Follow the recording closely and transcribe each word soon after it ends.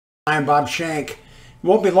I'm Bob Shank. It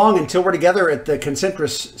won't be long until we're together at the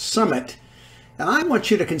Concentris Summit. And I want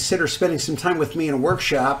you to consider spending some time with me in a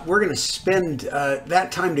workshop. We're going to spend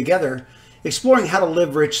that time together exploring how to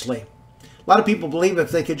live richly. A lot of people believe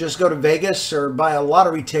if they could just go to Vegas or buy a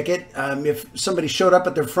lottery ticket, if somebody showed up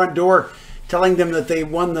at their front door telling them that they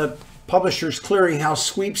won the Publishers Clearinghouse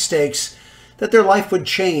sweepstakes, that their life would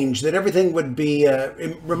change, that everything would be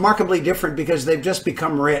remarkably different because they've just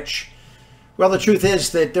become rich. Well, the truth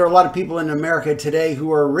is that there are a lot of people in America today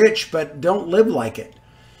who are rich but don't live like it.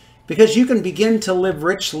 Because you can begin to live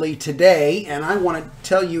richly today, and I want to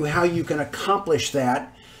tell you how you can accomplish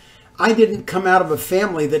that. I didn't come out of a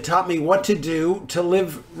family that taught me what to do to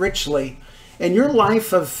live richly. And your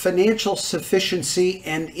life of financial sufficiency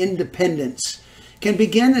and independence can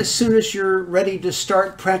begin as soon as you're ready to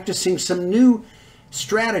start practicing some new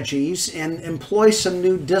strategies and employ some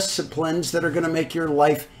new disciplines that are going to make your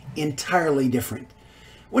life entirely different.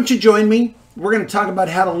 Won't you join me? We're going to talk about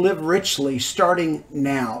how to live richly starting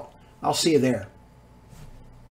now. I'll see you there.